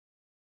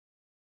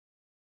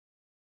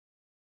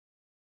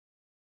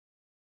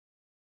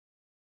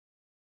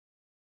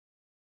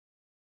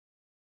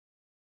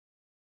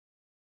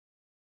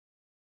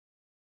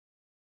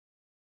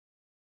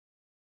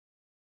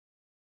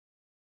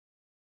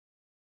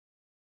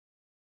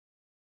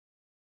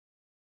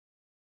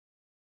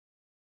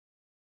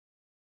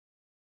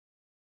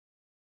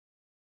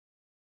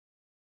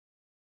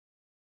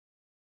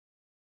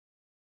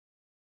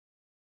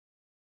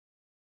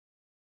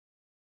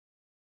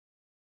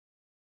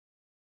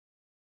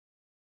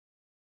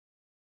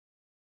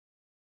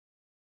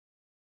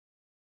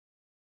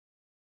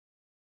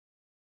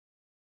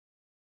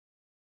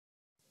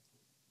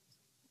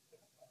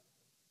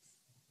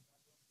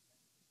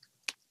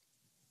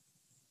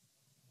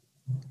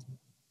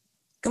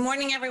Good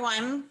morning,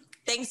 everyone.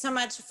 Thanks so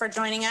much for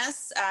joining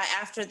us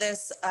after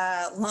this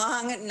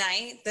long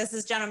night. This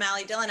is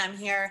O'Malley Dillon. I'm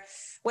here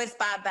with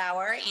Bob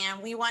Bauer,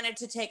 and we wanted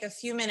to take a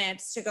few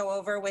minutes to go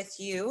over with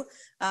you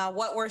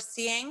what we're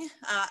seeing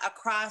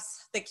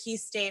across the key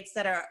states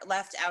that are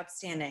left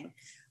outstanding.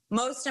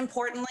 Most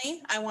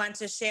importantly, I want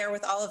to share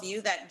with all of you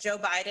that Joe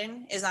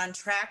Biden is on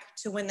track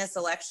to win this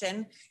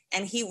election,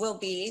 and he will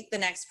be the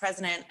next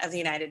president of the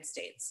United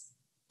States.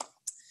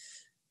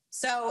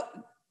 So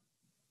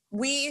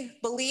we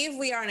believe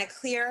we are on a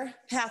clear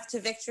path to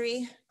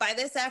victory. By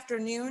this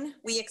afternoon,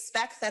 we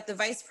expect that the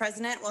vice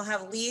president will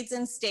have leads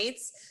in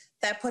states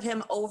that put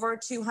him over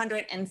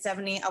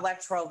 270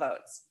 electoral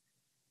votes.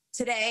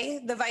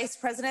 Today, the vice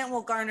president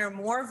will garner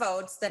more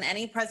votes than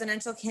any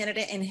presidential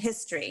candidate in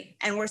history,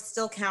 and we're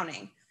still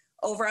counting.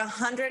 Over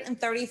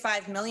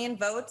 135 million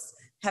votes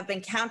have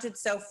been counted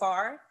so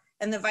far,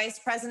 and the vice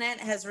president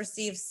has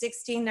received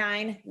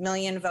 69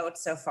 million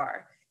votes so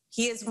far.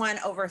 He has won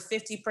over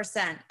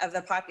 50% of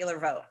the popular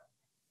vote.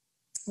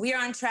 We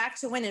are on track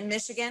to win in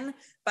Michigan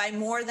by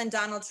more than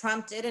Donald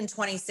Trump did in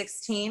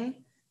 2016,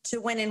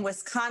 to win in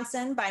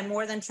Wisconsin by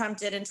more than Trump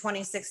did in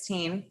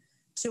 2016,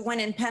 to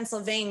win in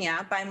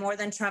Pennsylvania by more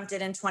than Trump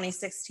did in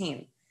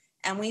 2016.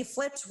 And we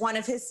flipped one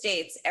of his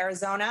states,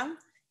 Arizona,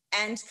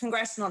 and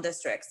congressional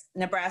districts,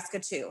 Nebraska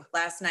too,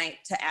 last night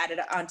to add it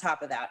on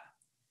top of that.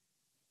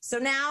 So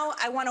now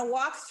I want to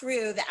walk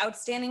through the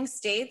outstanding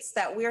states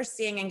that we're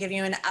seeing and give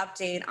you an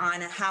update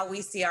on how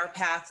we see our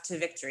path to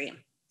victory.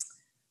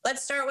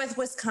 Let's start with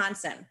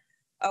Wisconsin.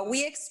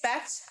 We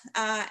expect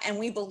and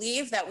we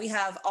believe that we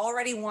have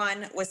already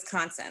won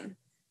Wisconsin.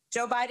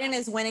 Joe Biden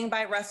is winning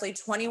by roughly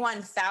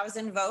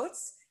 21,000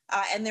 votes,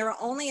 and there are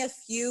only a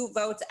few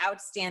votes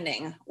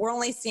outstanding. We're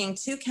only seeing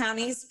two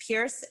counties,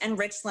 Pierce and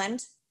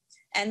Richland,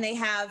 and they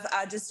have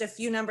just a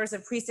few numbers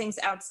of precincts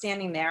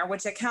outstanding there,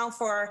 which account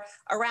for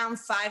around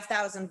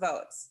 5,000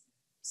 votes.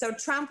 So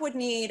Trump would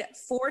need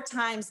 4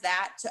 times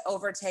that to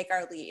overtake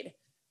our lead.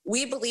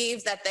 We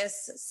believe that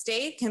this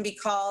state can be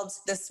called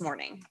this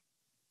morning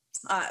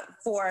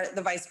for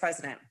the vice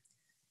president.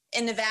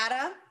 In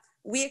Nevada,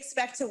 we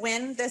expect to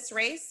win this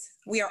race.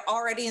 We are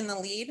already in the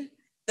lead.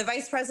 The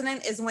vice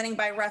president is winning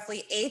by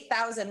roughly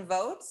 8,000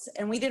 votes,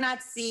 and we do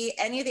not see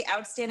any of the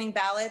outstanding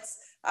ballots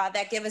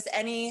that give us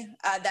any,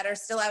 that are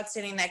still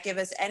outstanding, that give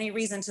us any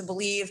reason to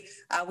believe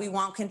we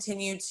won't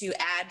continue to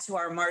add to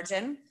our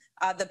margin.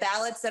 The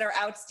ballots that are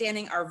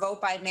outstanding are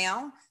vote by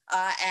mail,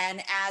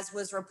 and as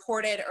was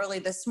reported early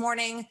this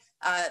morning,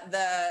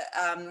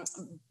 the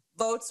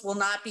votes will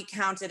not be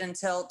counted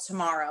until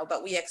tomorrow,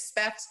 but we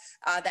expect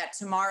that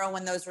tomorrow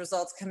when those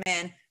results come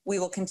in, we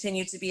will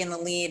continue to be in the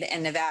lead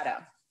in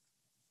Nevada.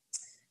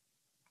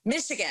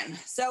 Michigan.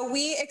 So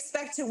we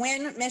expect to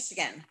win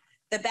Michigan.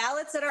 The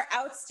ballots that are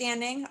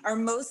outstanding are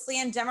mostly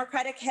in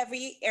Democratic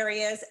heavy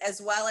areas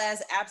as well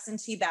as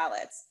absentee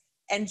ballots.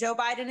 And Joe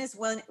Biden is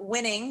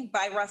winning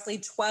by roughly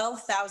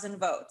 12,000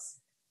 votes.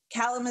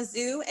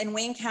 Kalamazoo and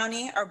Wayne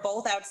County are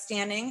both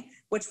outstanding,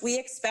 which we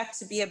expect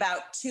to be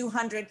about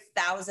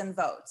 200,000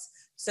 votes.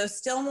 So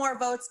still more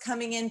votes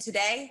coming in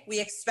today. We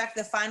expect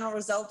the final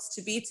results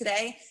to be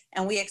today,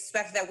 and we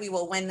expect that we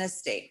will win this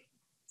state.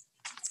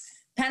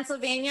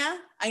 Pennsylvania,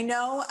 I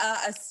know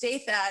a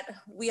state that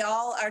we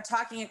all are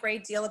talking a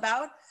great deal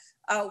about.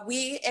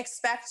 We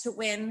expect to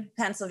win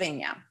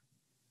Pennsylvania.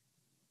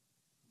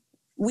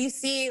 We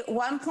see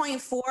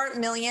 1.4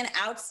 million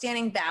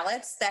outstanding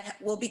ballots that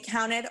will be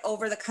counted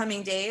over the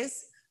coming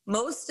days,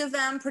 most of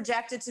them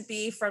projected to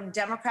be from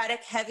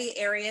Democratic heavy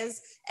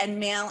areas and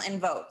mail-in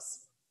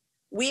votes.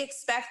 We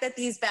expect that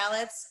these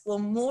ballots will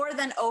more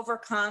than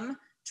overcome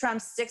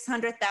Trump's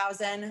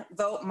 600,000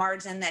 vote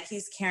margin that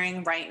he's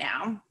carrying right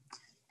now.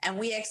 And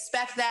we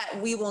expect that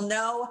we will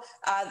know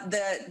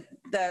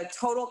the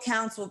total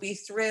counts will be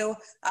through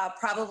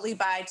probably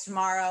by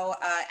tomorrow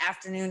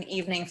afternoon,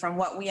 evening, from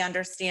what we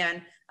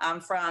understand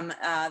from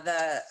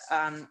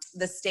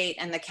the state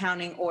and the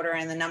counting order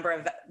and the number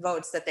of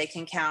votes that they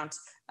can count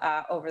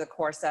over the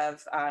course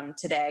of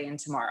today and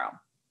tomorrow.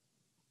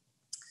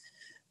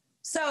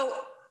 So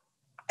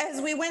as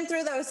we went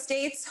through those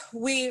states,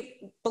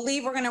 we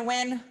believe we're going to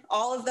win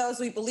all of those.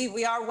 We believe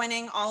we are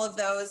winning all of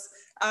those.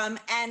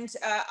 And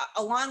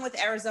along with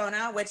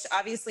Arizona, which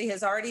obviously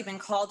has already been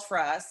called for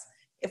us,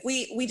 if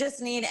we just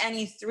need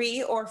any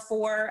 3 or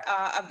 4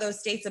 of those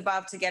states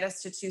above to get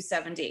us to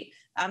 270.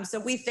 So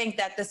we think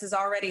that this is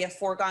already a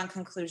foregone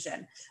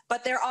conclusion.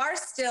 But there are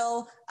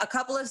still a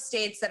couple of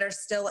states that are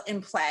still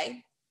in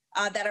play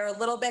that are a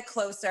little bit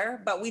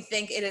closer, but we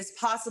think it is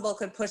possible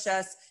could push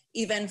us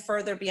even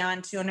further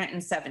beyond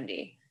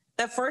 270.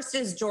 The first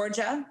is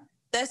Georgia.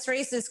 This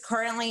race is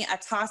currently a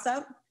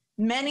toss-up.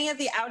 Many of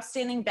the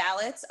outstanding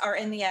ballots are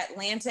in the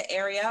Atlanta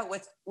area,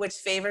 which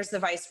favors the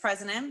vice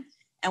president.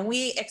 And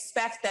we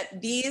expect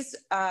that these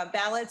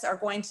ballots are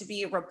going to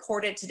be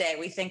reported today.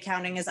 We think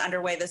counting is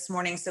underway this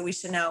morning, so we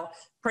should know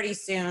pretty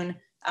soon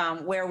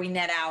where we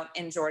net out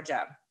in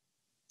Georgia.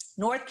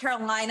 North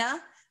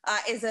Carolina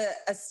is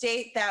a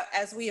state that,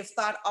 as we have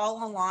thought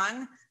all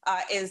along,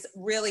 is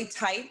really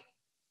tight.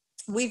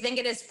 We think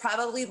it is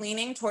probably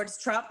leaning towards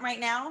Trump right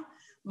now,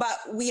 but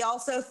we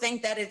also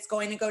think that it's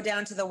going to go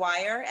down to the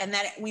wire and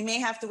that we may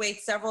have to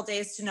wait several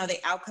days to know the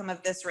outcome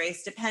of this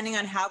race, depending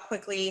on how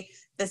quickly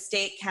the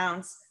state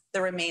counts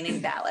the remaining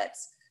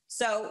ballots.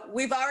 So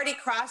we've already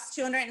crossed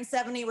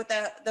 270 with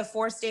the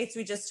 4 states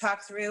we just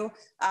talked through,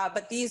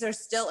 but these are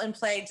still in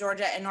play,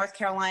 Georgia and North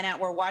Carolina.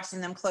 We're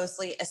watching them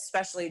closely,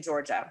 especially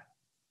Georgia.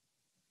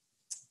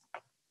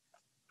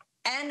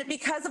 And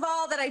because of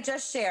all that I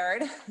just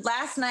shared,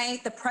 last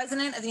night, the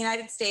President of the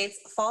United States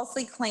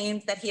falsely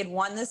claimed that he had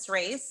won this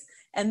race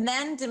and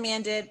then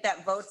demanded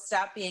that votes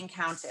stop being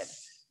counted.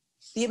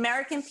 The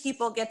American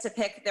people get to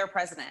pick their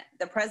president.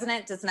 The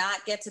president does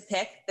not get to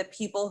pick the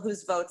people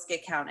whose votes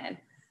get counted.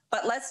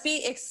 But let's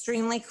be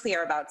extremely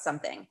clear about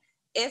something.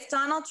 If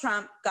Donald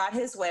Trump got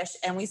his wish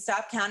and we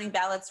stop counting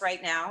ballots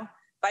right now,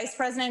 Vice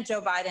President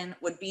Joe Biden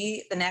would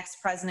be the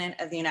next president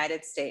of the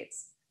United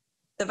States.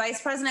 The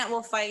vice president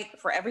will fight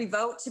for every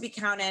vote to be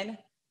counted.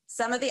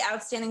 Some of the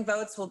outstanding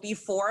votes will be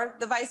for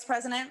the vice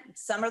president.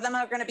 Some of them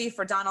are going to be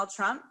for Donald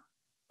Trump,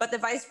 but the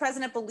vice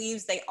president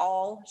believes they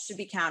all should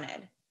be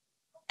counted.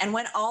 And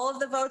when all of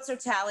the votes are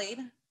tallied,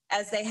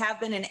 as they have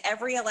been in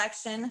every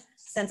election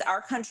since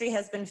our country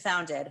has been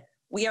founded,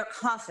 we are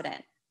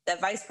confident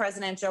that Vice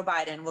President Joe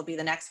Biden will be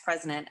the next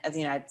president of the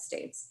United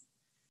States.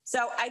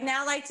 So I'd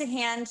now like to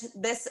hand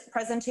this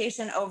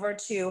presentation over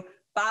to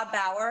Bob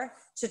Bauer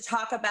to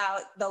talk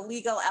about the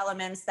legal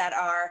elements that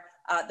are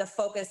the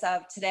focus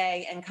of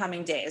today and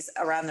coming days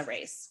around the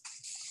race.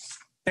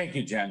 Thank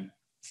you, Jen.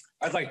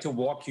 I'd like to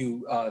walk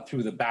you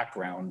through the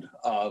background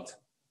of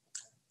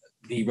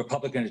the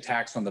Republican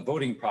attacks on the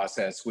voting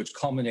process, which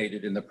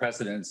culminated in the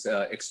president's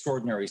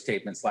extraordinary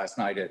statements last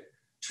night at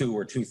 2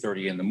 or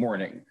 2:30 in the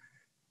morning.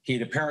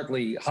 He'd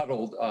apparently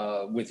huddled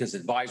with his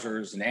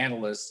advisors and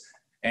analysts,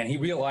 and he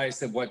realized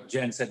that what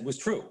Jen said was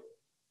true.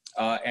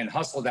 And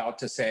hustled out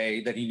to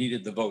say that he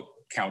needed the vote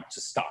count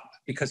to stop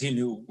because he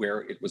knew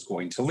where it was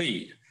going to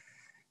lead.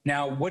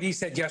 Now, what he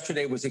said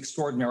yesterday was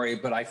extraordinary,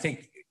 but I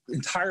think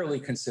entirely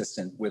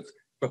consistent with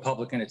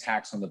Republican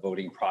attacks on the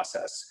voting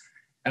process.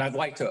 And I'd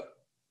like to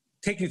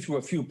take you through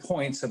a few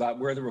points about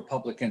where the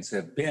Republicans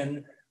have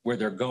been, where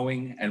they're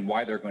going, and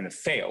why they're going to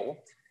fail.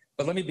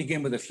 But let me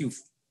begin with a few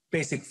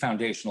basic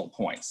foundational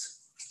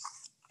points.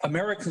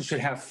 Americans should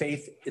have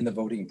faith in the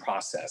voting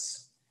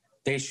process.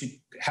 They should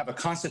have a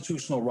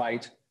constitutional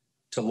right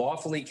to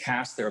lawfully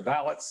cast their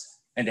ballots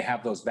and to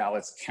have those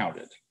ballots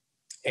counted.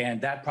 And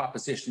that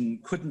proposition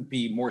couldn't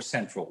be more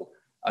central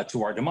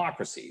to our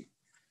democracy.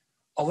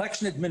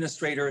 Election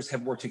administrators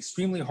have worked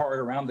extremely hard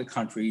around the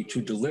country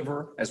to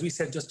deliver, as we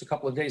said just a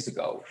couple of days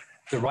ago,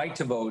 the right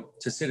to vote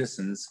to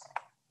citizens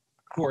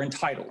who are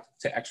entitled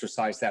to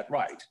exercise that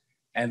right.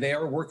 And they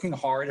are working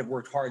hard, have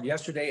worked hard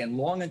yesterday and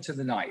long into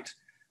the night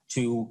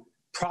to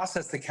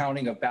process the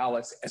counting of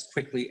ballots as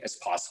quickly as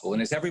possible.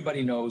 And as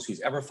everybody knows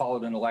who's ever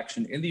followed an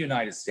election in the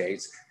United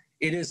States,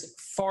 it is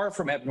far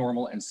from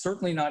abnormal and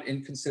certainly not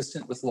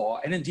inconsistent with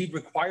law, and indeed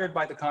required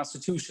by the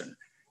Constitution,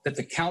 that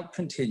the count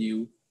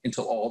continue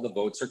until all the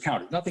votes are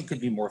counted. Nothing could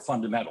be more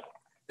fundamental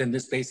than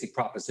this basic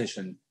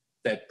proposition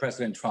that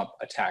President Trump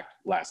attacked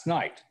last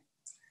night.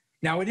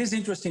 Now, it is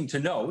interesting to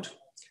note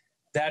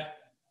that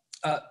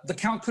the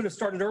count could have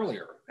started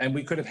earlier, and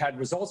we could have had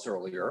results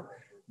earlier,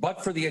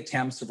 but for the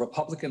attempts of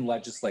Republican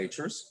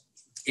legislatures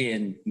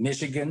in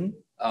Michigan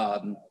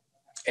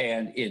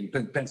and in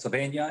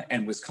Pennsylvania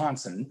and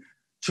Wisconsin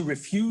to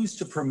refuse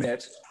to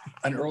permit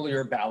an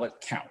earlier ballot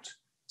count.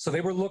 So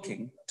they were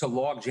looking to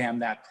logjam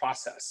that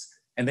process.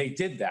 And they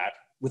did that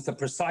with the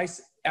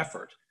precise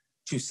effort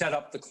to set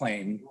up the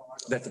claim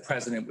that the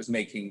president was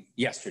making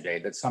yesterday,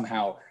 that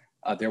somehow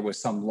there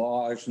was some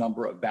large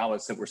number of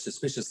ballots that were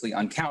suspiciously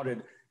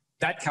uncounted.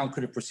 That count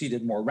could have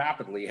proceeded more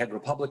rapidly had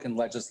Republican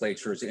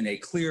legislatures, in a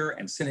clear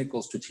and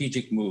cynical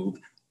strategic move,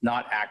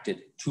 not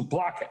acted to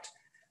block it.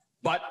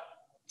 But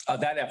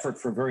that effort,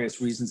 for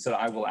various reasons that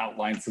I will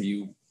outline for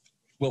you,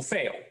 will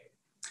fail.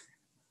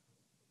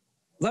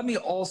 Let me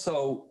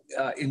also,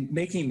 in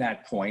making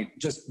that point,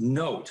 just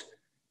note,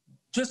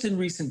 just in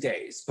recent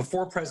days,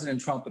 before President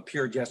Trump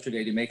appeared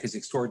yesterday to make his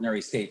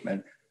extraordinary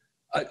statement,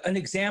 an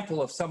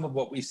example of some of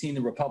what we've seen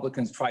the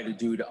Republicans try to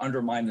do to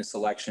undermine this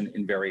election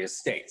in various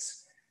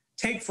states.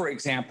 Take, for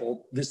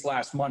example, this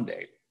last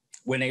Monday,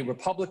 when a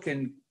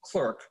Republican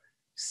clerk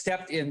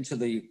stepped into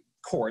the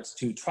courts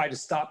to try to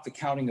stop the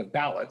counting of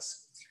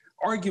ballots,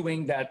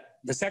 arguing that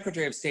the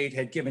Secretary of State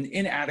had given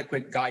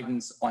inadequate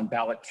guidance on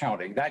ballot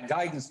counting. That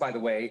guidance, by the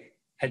way,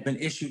 had been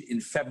issued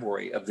in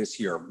February of this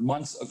year,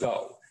 months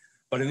ago.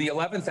 But in the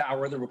 11th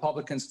hour, the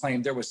Republicans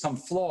claimed there was some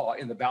flaw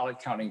in the ballot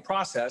counting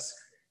process.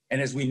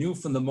 And as we knew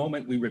from the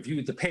moment we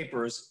reviewed the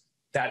papers,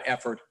 that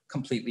effort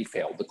completely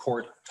failed. The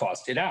court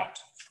tossed it out.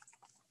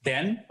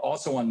 Then,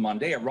 also on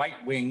Monday, a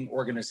right-wing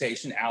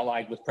organization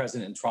allied with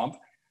President Trump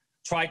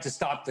tried to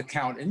stop the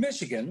count in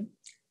Michigan,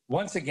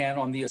 once again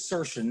on the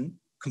assertion,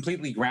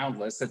 completely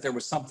groundless, that there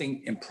was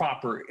something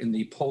improper in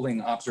the polling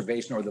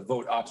observation or the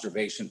vote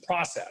observation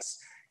process.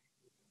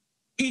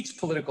 Each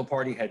political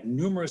party had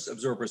numerous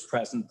observers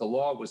present. The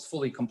law was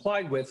fully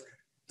complied with.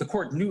 The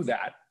court knew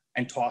that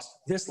and tossed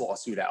this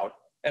lawsuit out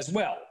as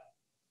well.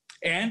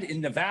 And in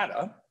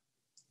Nevada,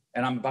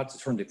 and I'm about to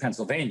turn to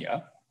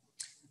Pennsylvania,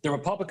 the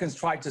Republicans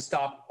tried to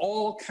stop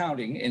all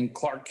counting in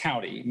Clark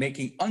County,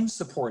 making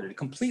unsupported,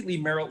 completely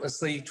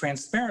meritlessly,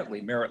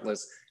 transparently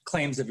meritless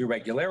claims of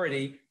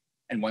irregularity.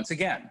 And once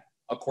again,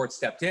 a court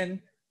stepped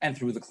in and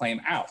threw the claim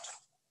out.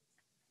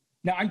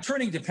 Now, I'm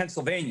turning to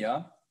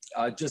Pennsylvania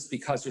just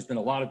because there's been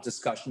a lot of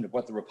discussion of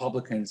what the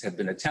Republicans have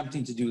been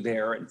attempting to do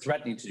there and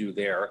threatening to do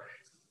there.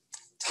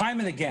 Time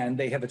and again,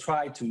 they have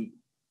tried to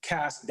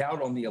cast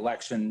doubt on the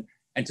election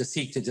and to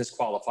seek to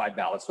disqualify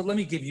ballots. But let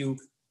me give you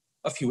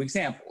a few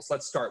examples.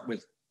 Let's start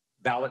with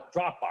ballot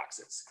drop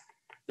boxes.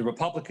 The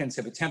Republicans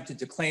have attempted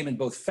to claim in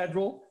both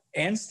federal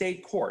and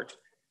state court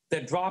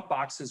that drop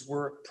boxes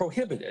were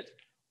prohibited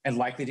and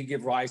likely to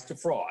give rise to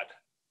fraud.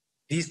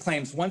 These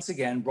claims, once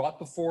again, brought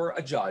before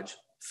a judge,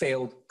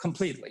 failed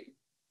completely.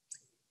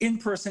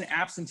 In-person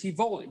absentee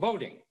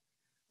voting.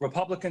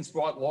 Republicans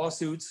brought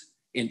lawsuits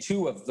in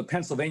two of the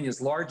Pennsylvania's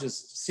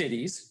largest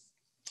cities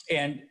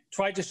and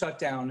tried to shut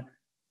down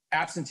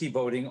absentee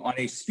voting on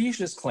a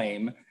specious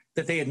claim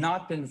that they had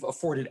not been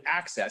afforded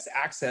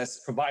access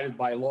provided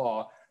by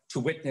law to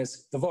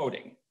witness the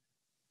voting.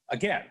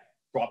 Again,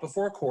 brought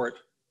before a court,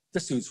 the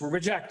suits were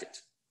rejected.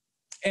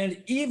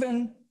 And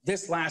even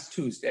this last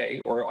Tuesday,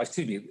 or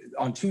excuse me,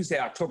 on Tuesday,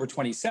 October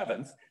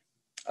 27th,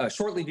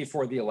 shortly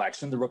before the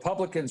election, the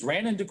Republicans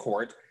ran into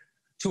court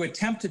to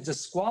attempt to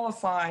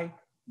disqualify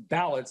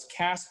ballots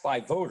cast by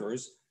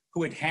voters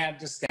who had had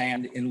to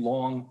stand in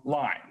long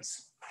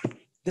lines.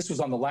 This was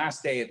on the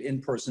last day of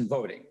in-person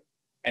voting.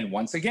 And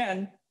once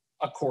again,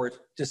 a court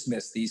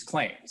dismissed these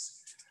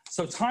claims.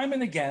 So time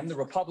and again, the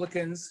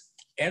Republicans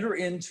enter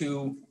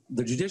into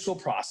the judicial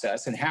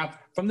process and have,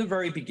 from the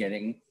very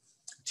beginning,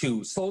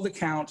 to slow the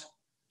count,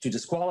 to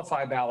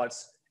disqualify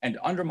ballots, and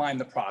undermine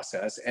the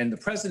process. And the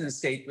president's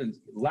statement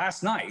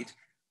last night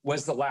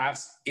was the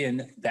last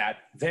in that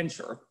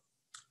venture.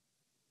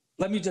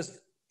 Let me just,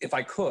 if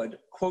I could,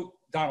 quote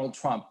Donald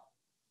Trump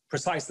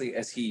precisely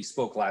as he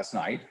spoke last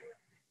night.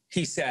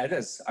 He said,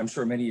 as I'm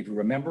sure many of you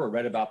remember or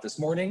read about this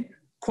morning,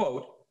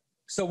 quote,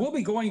 "So we'll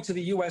be going to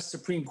the US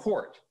Supreme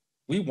Court.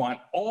 We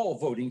want all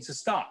voting to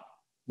stop.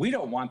 We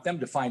don't want them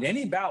to find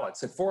any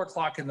ballots at 4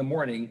 o'clock in the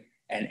morning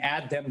and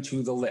add them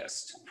to the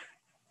list."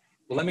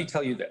 Well, let me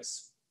tell you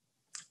this.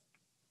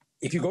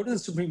 If you go to the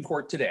Supreme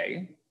Court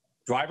today,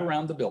 drive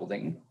around the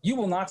building, you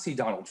will not see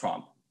Donald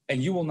Trump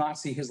and you will not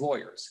see his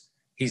lawyers.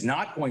 He's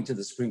not going to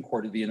the Supreme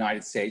Court of the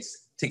United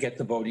States to get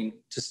the voting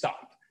to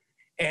stop.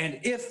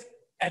 And if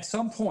at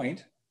some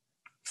point,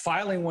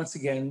 filing once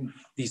again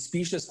these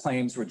specious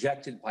claims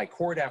rejected by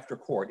court after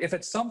court, if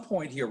at some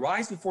point he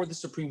arrives before the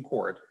Supreme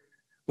Court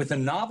with a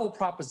novel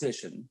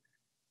proposition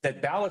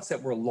that ballots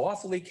that were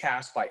lawfully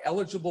cast by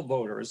eligible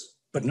voters,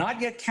 but not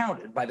yet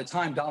counted by the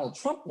time Donald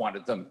Trump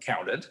wanted them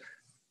counted,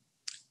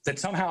 that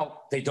somehow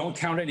they don't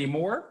count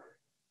anymore,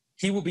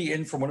 he will be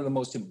in for one of the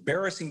most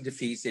embarrassing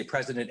defeats a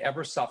president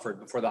ever suffered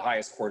before the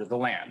highest court of the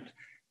land.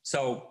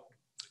 So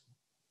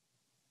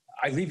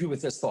I leave you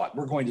with this thought.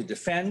 We're going to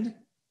defend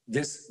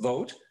this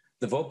vote,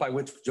 the vote by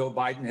which Joe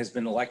Biden has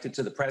been elected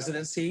to the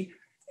presidency.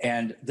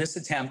 And this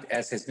attempt,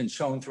 as has been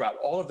shown throughout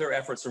all of their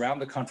efforts around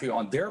the country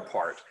on their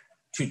part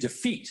to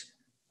defeat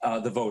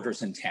the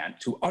voters' intent,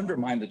 to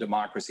undermine the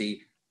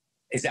democracy,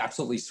 is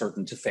absolutely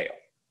certain to fail.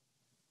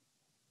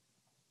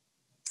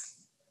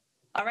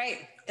 All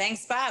right.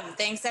 Thanks, Bob.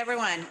 Thanks,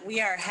 everyone.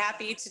 We are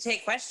happy to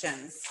take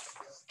questions.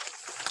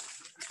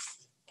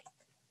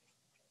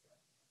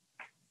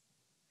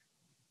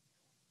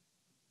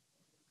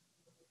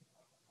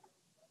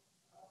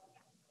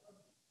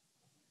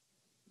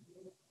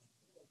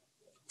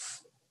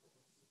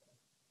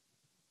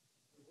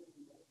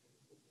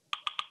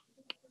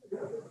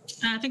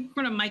 I think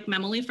we're going to Mike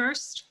Memoli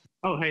first.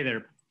 Oh, hey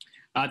there.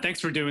 Thanks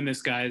for doing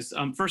this, guys.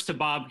 First to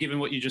Bob, given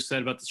what you just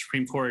said about the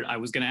Supreme Court, I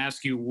was going to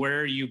ask you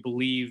where you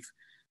believe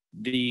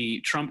the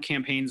Trump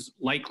campaign's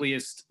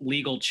likeliest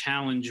legal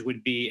challenge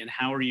would be, and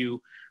how are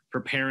you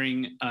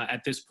preparing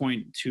at this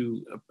point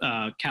to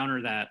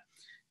counter that?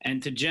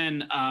 And to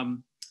Jen,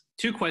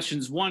 two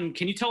questions. One,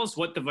 can you tell us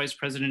what the vice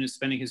president is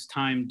spending his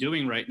time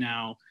doing right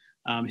now?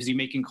 Is he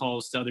making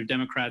calls to other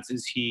Democrats?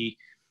 Is he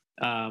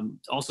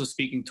also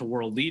speaking to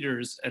world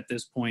leaders at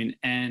this point?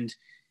 And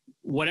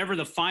whatever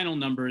the final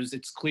numbers,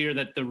 it's clear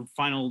that the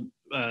final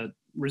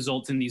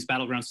results in these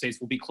battleground states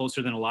will be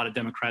closer than a lot of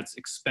Democrats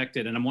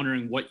expected. And I'm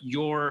wondering what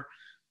your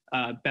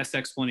best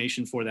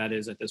explanation for that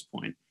is at this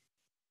point.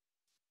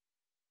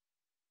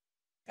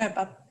 Go ahead,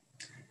 Bob.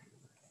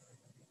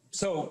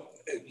 So,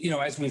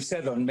 as we've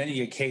said on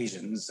many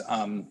occasions,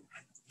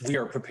 we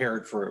are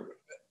prepared for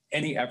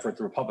any effort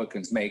the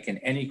Republicans make in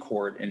any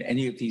court in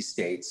any of these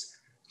states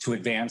to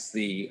advance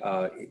the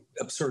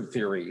absurd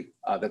theory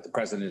that the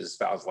president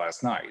espoused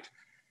last night.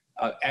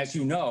 As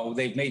you know,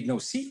 they've made no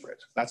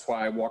secret. That's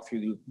why I walked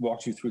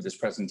you through this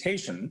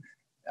presentation,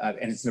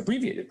 and it's an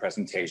abbreviated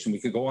presentation. We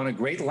could go on a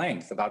great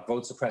length about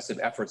vote suppressive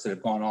efforts that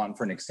have gone on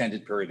for an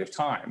extended period of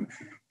time.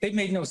 They've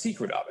made no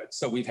secret of it.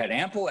 So we've had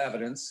ample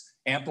evidence,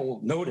 ample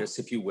notice,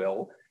 if you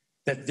will,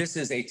 that this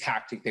is a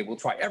tactic they will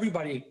try.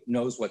 Everybody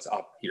knows what's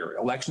up here.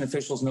 Election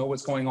officials know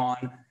what's going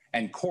on,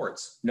 and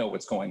courts know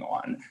what's going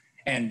on.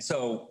 And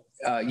so,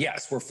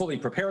 yes, we're fully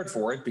prepared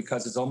for it,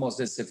 because it's almost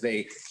as if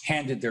they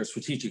handed their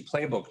strategic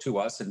playbook to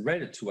us and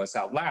read it to us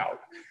out loud.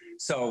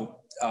 So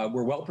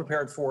we're well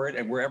prepared for it,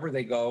 and wherever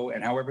they go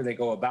and however they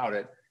go about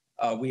it,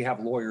 we have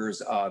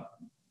lawyers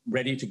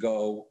ready to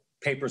go,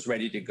 papers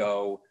ready to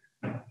go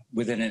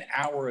within an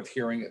hour of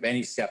hearing of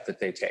any step that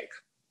they take.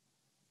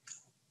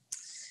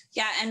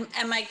 Yeah,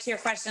 and Mike, to your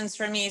questions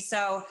for me.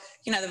 So,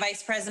 you know, the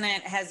vice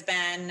president has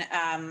been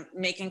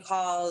making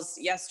calls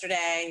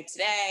yesterday,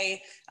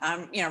 today,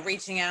 you know,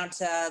 reaching out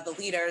to the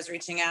leaders,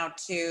 reaching out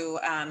to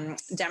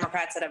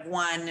Democrats that have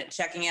won,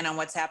 checking in on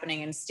what's happening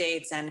in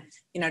states, and,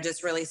 you know,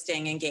 just really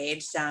staying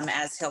engaged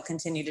as he'll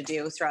continue to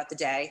do throughout the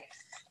day.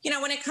 You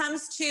know, when it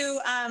comes to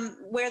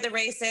where the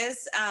race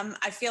is,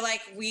 I feel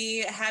like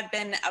we had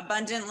been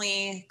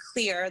abundantly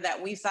clear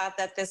that we thought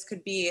that this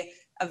could be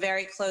a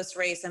very close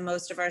race in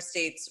most of our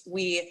states.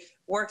 We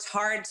worked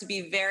hard to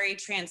be very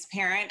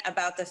transparent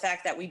about the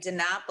fact that we did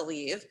not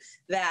believe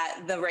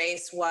that the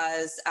race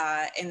was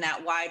in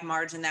that wide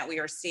margin that we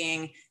are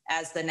seeing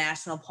as the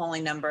national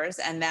polling numbers,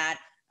 and that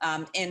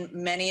in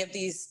many of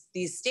these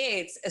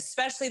states,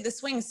 especially the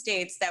swing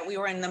states, that we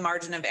were in the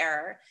margin of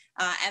error,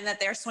 and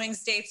that they're swing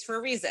states for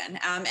a reason.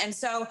 And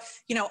so,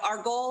 you know,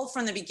 our goal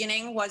from the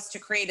beginning was to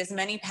create as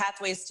many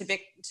pathways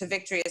to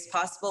victory as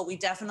possible. We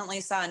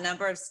definitely saw a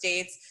number of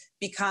states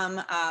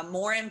become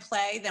more in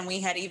play than we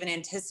had even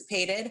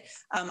anticipated.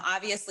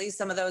 Obviously,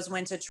 some of those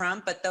went to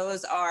Trump, but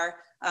those are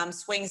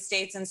swing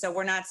states, and so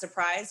we're not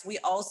surprised. We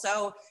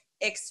also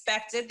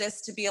expected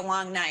this to be a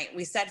long night.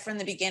 We said from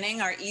the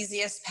beginning our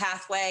easiest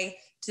pathway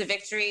to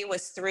victory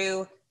was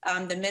through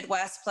the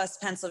Midwest plus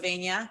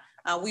Pennsylvania.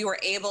 We were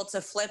able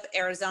to flip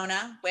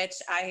Arizona, which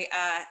I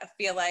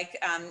feel like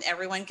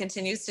everyone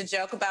continues to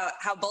joke about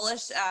how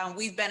bullish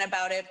we've been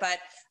about it, but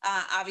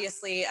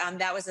obviously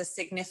that was a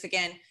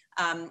significant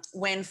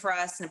win for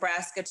us,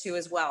 Nebraska too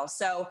as well.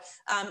 So,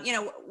 you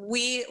know,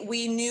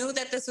 we knew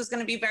that this was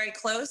going to be very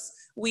close.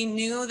 We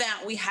knew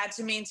that we had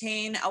to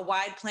maintain a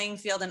wide playing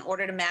field in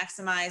order to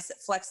maximize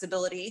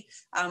flexibility.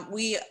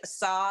 We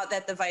saw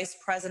that the vice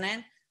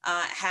president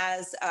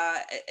has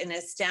an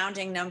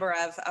astounding number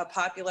of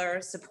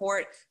popular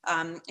support.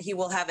 He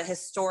will have a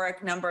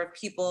historic number of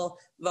people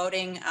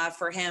voting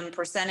for him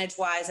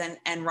percentage-wise,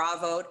 and raw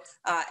vote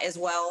as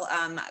well,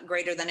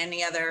 greater than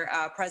any other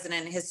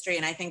president in history.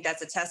 And I think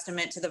that's a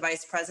testament to the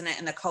vice president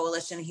and the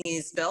coalition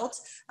he's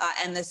built,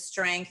 and the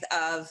strength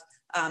of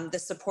the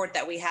support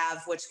that we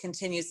have, which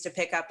continues to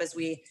pick up as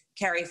we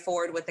carry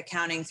forward with the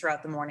counting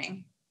throughout the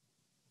morning.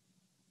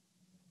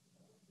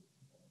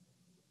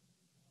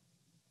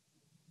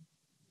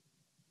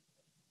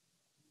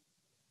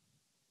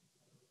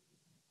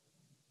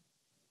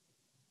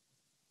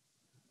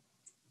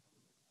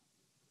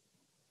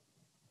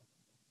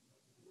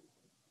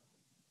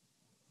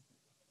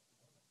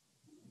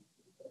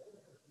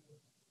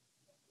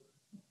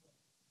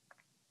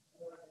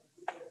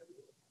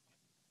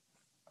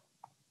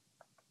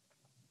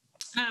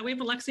 We have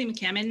Alexi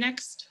McCammon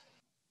next.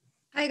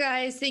 Hi,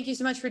 guys. Thank you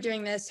so much for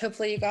doing this.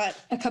 Hopefully you got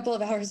a couple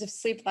of hours of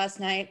sleep last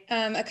night.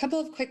 A couple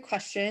of quick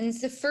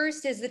questions. The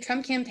first is the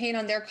Trump campaign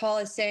on their call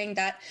is saying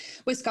that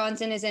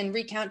Wisconsin is in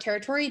recount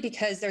territory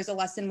because there's a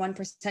less than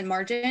 1%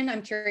 margin.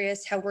 I'm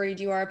curious how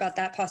worried you are about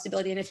that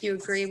possibility and if you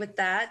agree with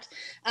that.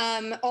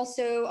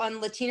 Also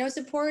on Latino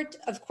support,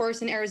 of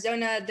course, in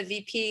Arizona, the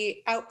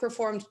VP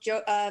outperformed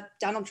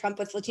Donald Trump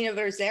with Latino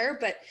voters there,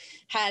 but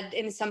had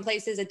in some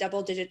places a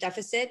double-digit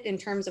deficit in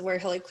terms of where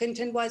Hillary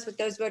Clinton was with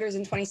those voters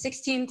in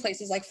 2016,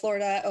 places like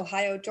Florida,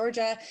 Ohio,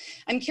 Georgia.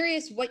 I'm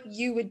curious what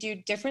you would do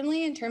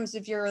differently in terms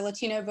of your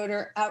Latino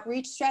voter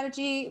outreach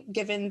strategy,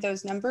 given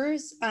those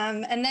numbers.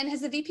 And then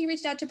has the VP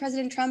reached out to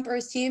President Trump or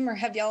his team, or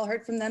have y'all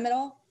heard from them at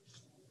all?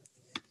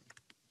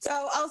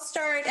 So I'll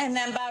start and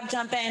then Bob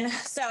jump in.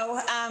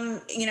 So,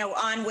 you know,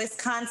 on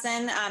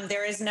Wisconsin,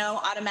 there is no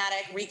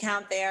automatic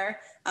recount there.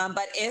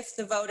 But if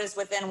the vote is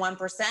within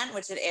 1%,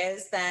 which it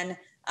is, then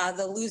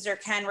the loser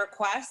can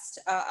request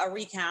a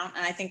recount.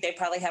 And I think they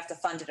probably have to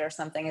fund it or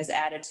something is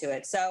added to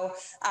it. So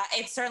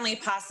it's certainly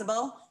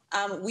possible.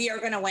 We are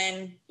going to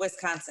win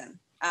Wisconsin.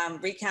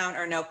 Recount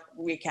or no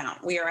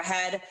recount. We are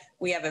ahead.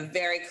 We have a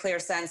very clear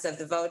sense of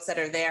the votes that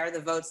are there, the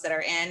votes that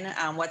are in,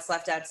 what's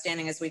left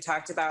outstanding, as we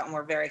talked about, and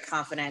we're very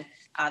confident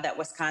that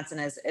Wisconsin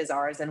is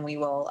ours, and we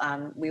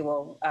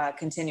will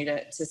continue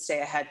to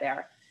stay ahead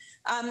there.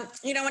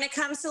 You know, when it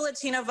comes to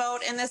Latino vote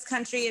in this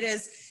country, it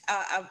is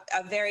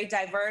a very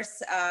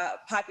diverse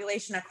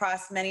population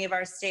across many of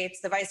our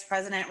states. The vice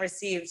president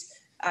received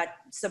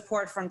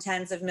support from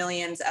tens of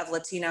millions of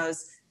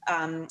Latinos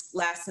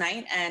last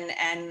night.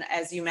 And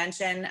as you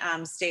mentioned,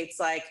 states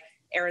like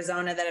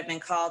Arizona that have been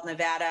called,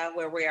 Nevada,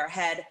 where we are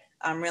ahead,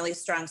 really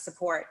strong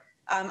support.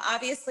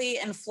 Obviously,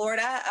 in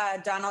Florida,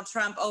 Donald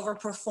Trump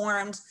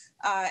overperformed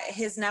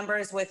his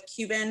numbers with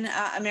Cuban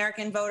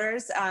American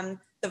voters.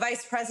 The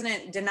vice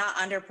president did not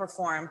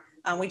underperform.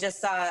 We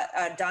just saw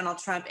Donald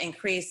Trump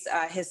increase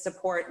his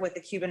support with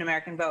the Cuban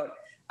American vote.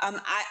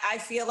 I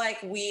feel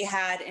like we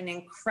had an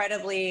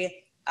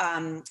incredibly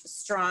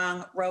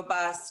strong,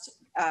 robust,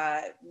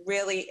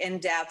 really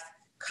in-depth,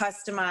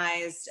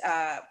 customized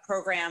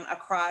program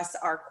across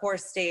our core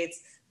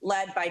states,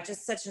 led by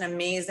just such an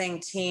amazing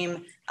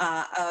team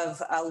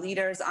of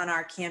leaders on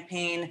our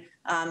campaign,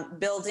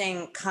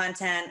 building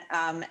content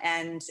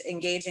and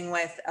engaging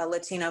with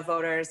Latino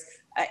voters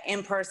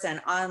in person,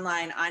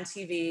 online, on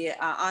TV,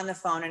 on the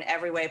phone, in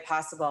every way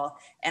possible.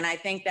 And I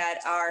think that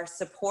our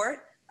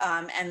support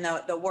and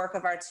the work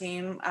of our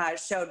team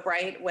showed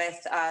bright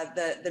with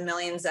the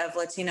millions of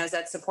Latinos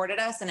that supported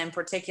us, and in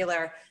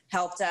particular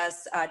helped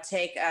us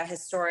take a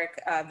historic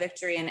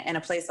victory in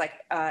a place like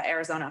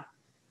Arizona.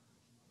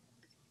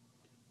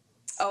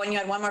 Oh, and you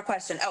had one more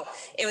question. Oh,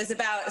 it was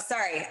about,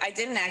 sorry, I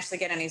didn't actually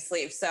get any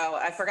sleep, so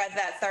I forgot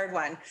that third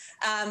one.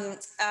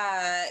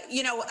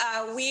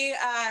 We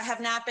have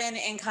not been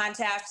in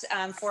contact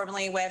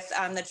formally with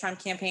the Trump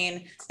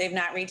campaign. They've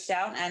not reached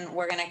out, and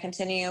we're going to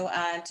continue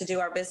to do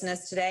our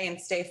business today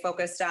and stay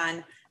focused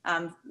on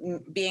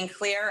being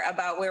clear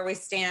about where we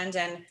stand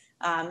and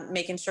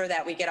making sure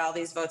that we get all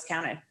these votes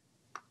counted.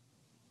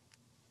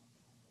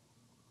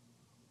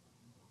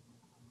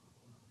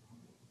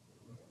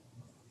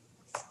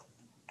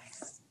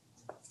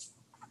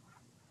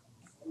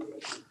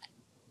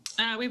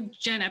 We have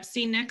Jen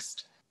Epstein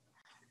next.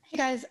 Hey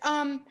guys,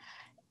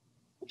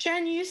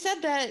 Jen, you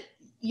said that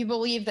you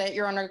believe that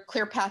you're on a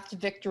clear path to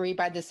victory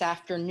by this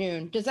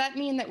afternoon. Does that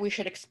mean that we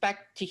should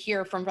expect to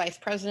hear from Vice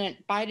President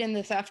Biden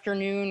this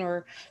afternoon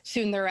or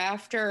soon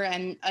thereafter?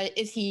 And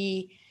is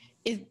the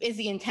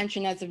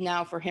intention as of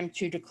now for him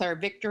to declare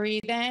victory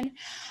then?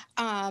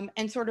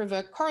 And sort of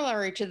a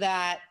corollary to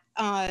that,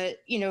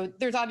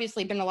 there's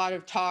obviously been a lot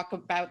of talk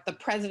about the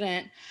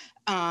president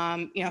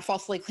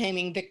falsely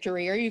claiming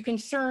victory. Are you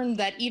concerned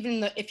that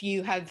even if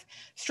you have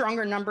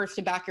stronger numbers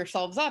to back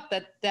yourselves up,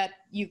 that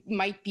you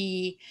might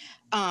be,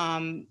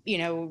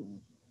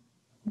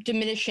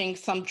 diminishing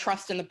some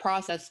trust in the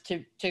process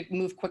to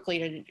move quickly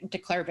to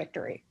declare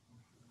victory?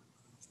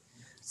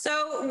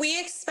 So we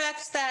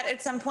expect that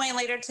at some point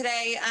later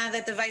today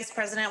that the vice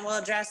president will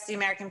address the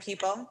American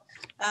people.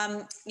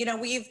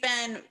 We've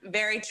been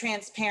very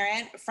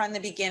transparent from the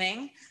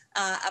beginning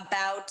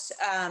about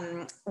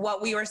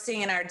what we were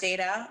seeing in our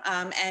data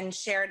and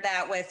shared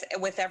that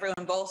with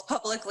everyone, both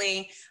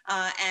publicly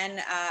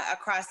and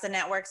across the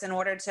networks, in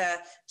order to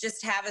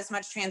just have as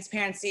much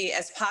transparency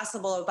as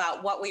possible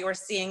about what we were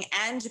seeing.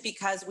 And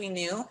because we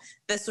knew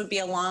this would be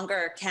a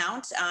longer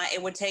count,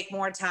 it would take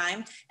more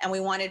time, and we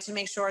wanted to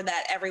make sure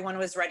that everyone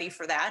was ready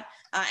for that.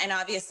 And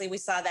obviously we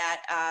saw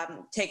that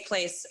take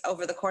place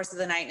over the course of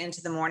the night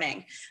into the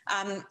morning.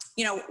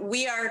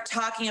 We are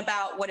talking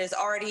about what is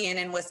already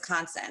in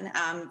Wisconsin,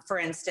 for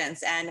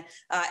instance, and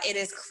it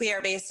is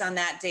clear based on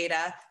that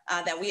data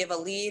that we have a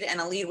lead,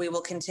 and a lead we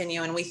will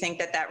continue, and we think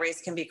that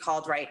race can be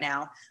called right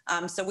now.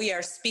 So we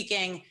are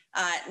speaking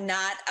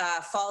not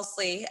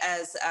falsely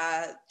as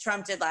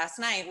Trump did last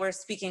night. We're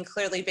speaking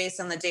clearly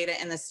based on the data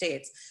in the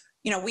states.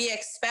 We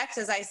expect,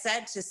 as I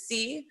said, to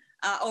see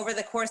over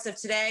the course of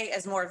today,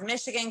 as more of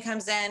Michigan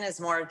comes in, as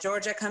more of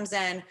Georgia comes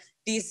in,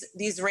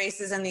 these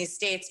races in these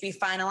states be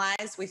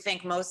finalized. We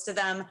think most of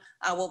them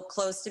will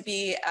close to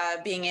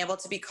being able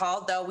to be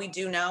called, though we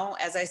do know,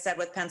 as I said,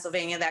 with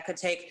Pennsylvania, that could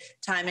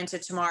take time into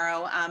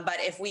tomorrow. But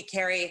if we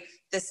carry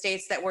the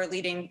states that we're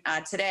leading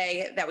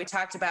today that we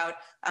talked about,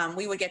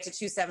 we would get to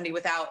 270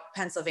 without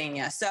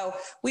Pennsylvania. So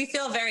we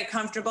feel very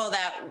comfortable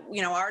that,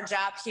 our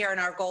job here and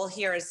our goal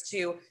here is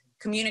to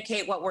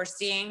communicate what we're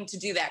seeing, to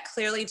do that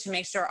clearly, to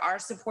make sure our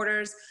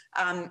supporters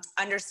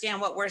understand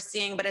what we're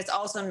seeing, but it's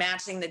also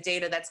matching the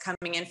data that's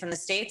coming in from the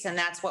states, and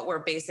that's what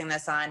we're basing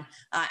this on,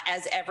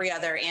 as every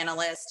other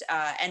analyst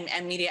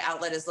and media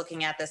outlet is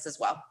looking at this as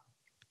well.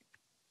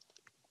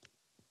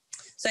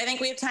 So I think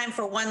we have time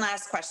for one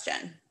last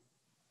question.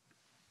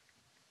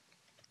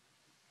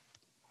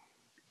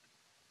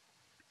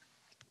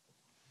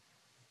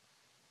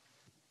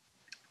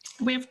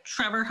 We have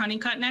Trevor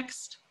Honeycutt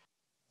next.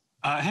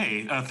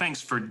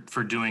 Thanks for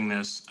doing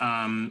this.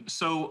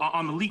 So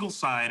on the legal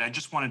side, I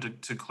just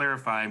wanted to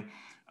clarify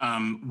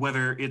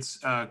whether it's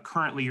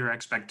currently your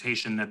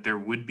expectation that there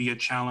would be a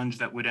challenge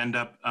that would end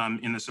up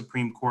in the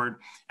Supreme Court,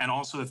 and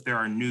also if there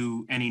are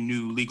any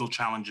new legal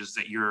challenges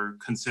that you're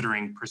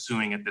considering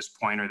pursuing at this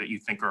point, or that you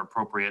think are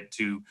appropriate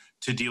to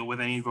deal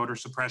with any voter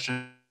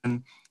suppression.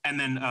 And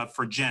then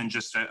for Jen,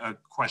 just a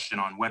question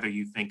on whether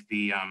you think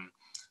the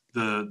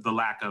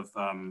lack of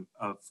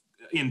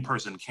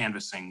in-person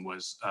canvassing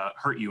was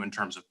hurt you in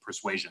terms of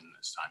persuasion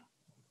this time.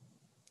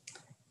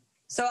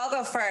 So I'll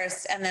go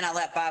first, and then I'll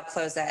let Bob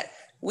close it.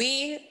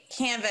 We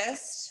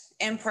canvassed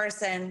in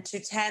person to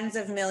tens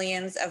of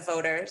millions of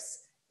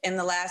voters in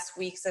the last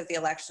weeks of the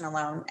election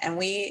alone, and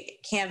we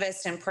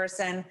canvassed in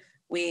person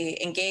We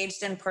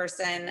engaged in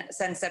person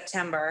since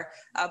September,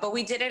 but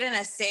we did it in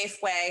a safe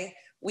way.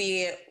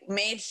 We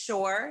made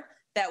sure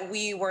that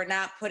we were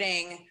not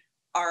putting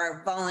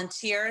our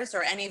volunteers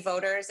or any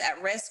voters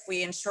at risk.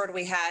 We ensured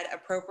we had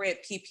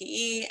appropriate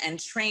PPE and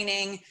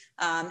training,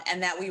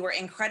 and that we were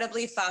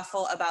incredibly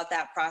thoughtful about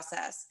that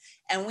process.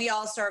 And we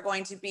also are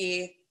going to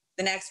be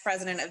the next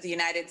president of the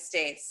United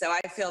States. So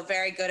I feel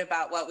very good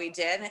about what we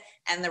did,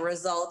 and the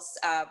results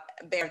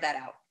bear that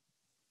out.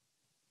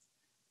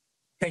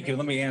 Thank you.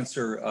 Let me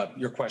answer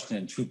your question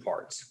in two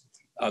parts.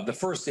 The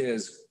first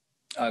is,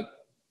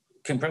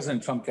 can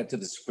President Trump get to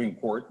the Supreme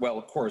Court? Well,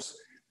 of course,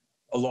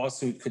 a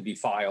lawsuit could be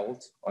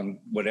filed on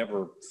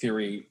whatever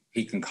theory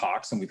he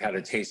concocts, and we've had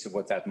a taste of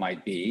what that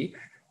might be,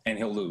 and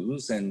he'll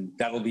lose, and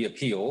that'll be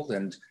appealed,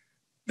 and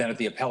then at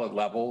the appellate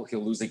level,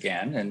 he'll lose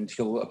again, and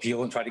he'll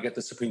appeal and try to get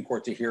the Supreme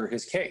Court to hear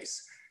his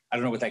case. I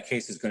don't know what that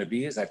case is going to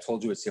be. As I've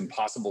told you, it's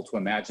impossible to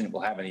imagine it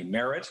will have any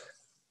merit.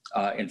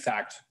 In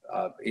fact,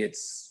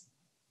 it's,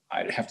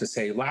 I'd have to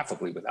say,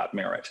 laughably without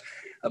merit.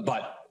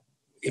 But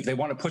if they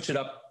want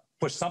to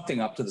push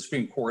something up to the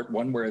Supreme Court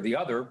one way or the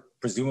other,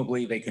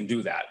 presumably they can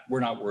do that.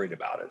 We're not worried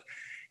about it.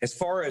 As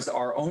far as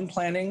our own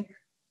planning,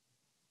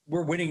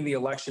 we're winning the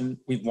election.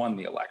 We've won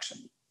the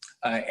election.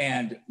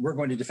 And we're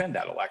going to defend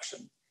that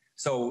election.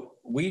 So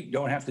we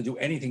don't have to do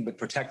anything but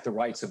protect the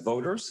rights of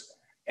voters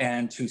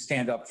and to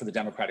stand up for the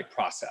democratic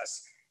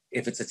process.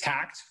 If it's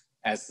attacked,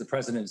 as the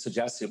president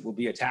suggests it will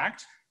be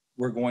attacked,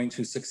 we're going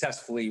to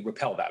successfully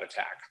repel that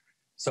attack.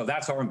 So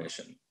that's our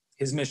mission.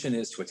 His mission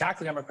is to attack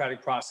the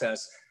democratic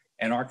process,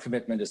 and our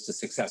commitment is to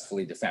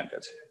successfully defend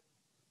it.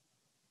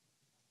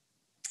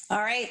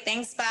 All right.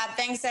 Thanks, Bob.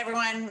 Thanks,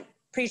 everyone.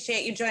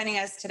 Appreciate you joining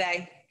us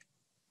today.